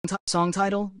Song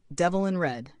title, Devil in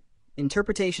Red.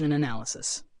 Interpretation and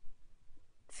analysis.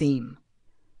 Theme.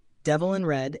 Devil in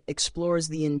Red explores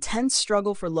the intense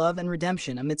struggle for love and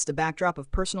redemption amidst a backdrop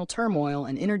of personal turmoil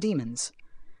and inner demons.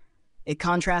 It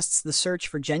contrasts the search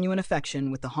for genuine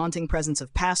affection with the haunting presence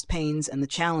of past pains and the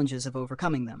challenges of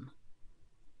overcoming them.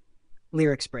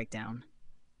 Lyrics breakdown.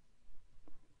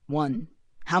 1.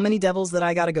 How many devils that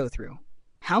I gotta go through?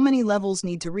 How many levels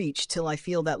need to reach till I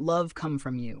feel that love come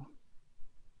from you?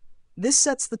 This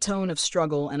sets the tone of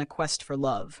struggle and a quest for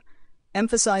love,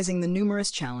 emphasizing the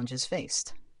numerous challenges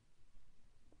faced.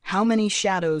 How many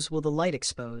shadows will the light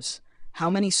expose? How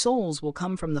many souls will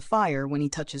come from the fire when he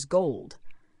touches gold?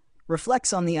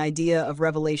 Reflects on the idea of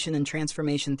revelation and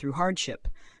transformation through hardship,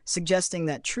 suggesting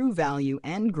that true value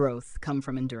and growth come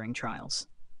from enduring trials.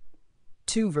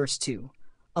 2 verse 2.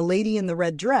 A lady in the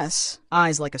red dress,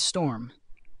 eyes like a storm.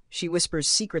 She whispers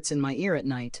secrets in my ear at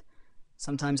night.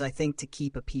 Sometimes I think to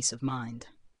keep a peace of mind.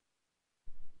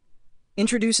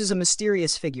 Introduces a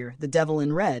mysterious figure, the Devil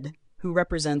in Red, who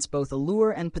represents both allure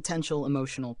and potential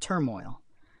emotional turmoil.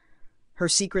 Her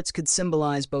secrets could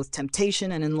symbolize both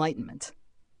temptation and enlightenment.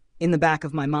 In the back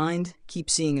of my mind, keep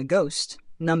seeing a ghost,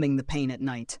 numbing the pain at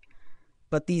night.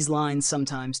 But these lines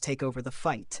sometimes take over the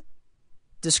fight.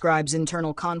 Describes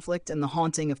internal conflict and the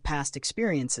haunting of past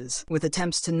experiences, with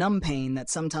attempts to numb pain that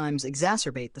sometimes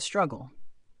exacerbate the struggle.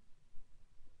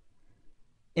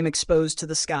 Am exposed to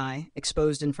the sky,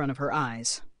 exposed in front of her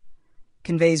eyes.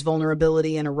 Conveys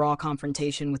vulnerability and a raw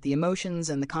confrontation with the emotions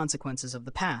and the consequences of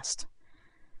the past.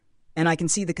 And I can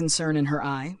see the concern in her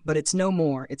eye, but it's no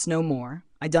more.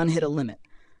 I done hit a limit.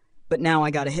 But now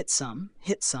I gotta hit some,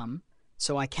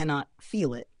 so I cannot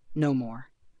feel it no more.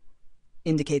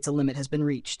 Indicates a limit has been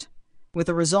reached, with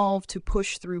a resolve to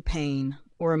push through pain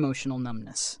or emotional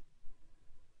numbness.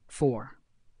 4.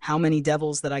 How many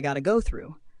devils that I gotta go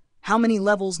through? How many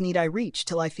levels need I reach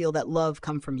till I feel that love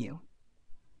come from you?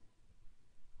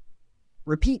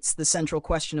 Repeats the central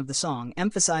question of the song,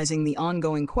 emphasizing the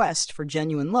ongoing quest for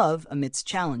genuine love amidst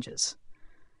challenges.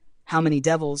 How many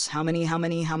devils? How many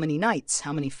nights?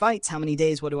 How many fights? How many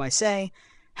days? What do I say?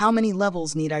 How many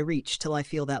levels need I reach till I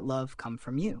feel that love come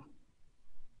from you?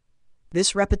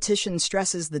 This repetition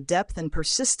stresses the depth and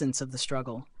persistence of the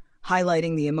struggle,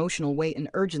 highlighting the emotional weight and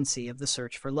urgency of the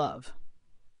search for love.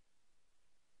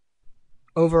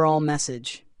 Overall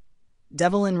message.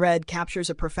 Devil in Red captures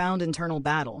a profound internal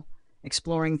battle,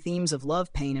 exploring themes of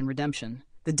love, pain, and redemption.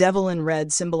 The Devil in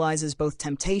Red symbolizes both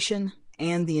temptation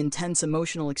and the intense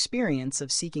emotional experience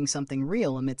of seeking something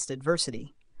real amidst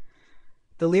adversity.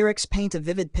 The lyrics paint a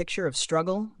vivid picture of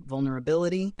struggle,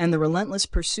 vulnerability, and the relentless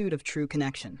pursuit of true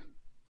connection.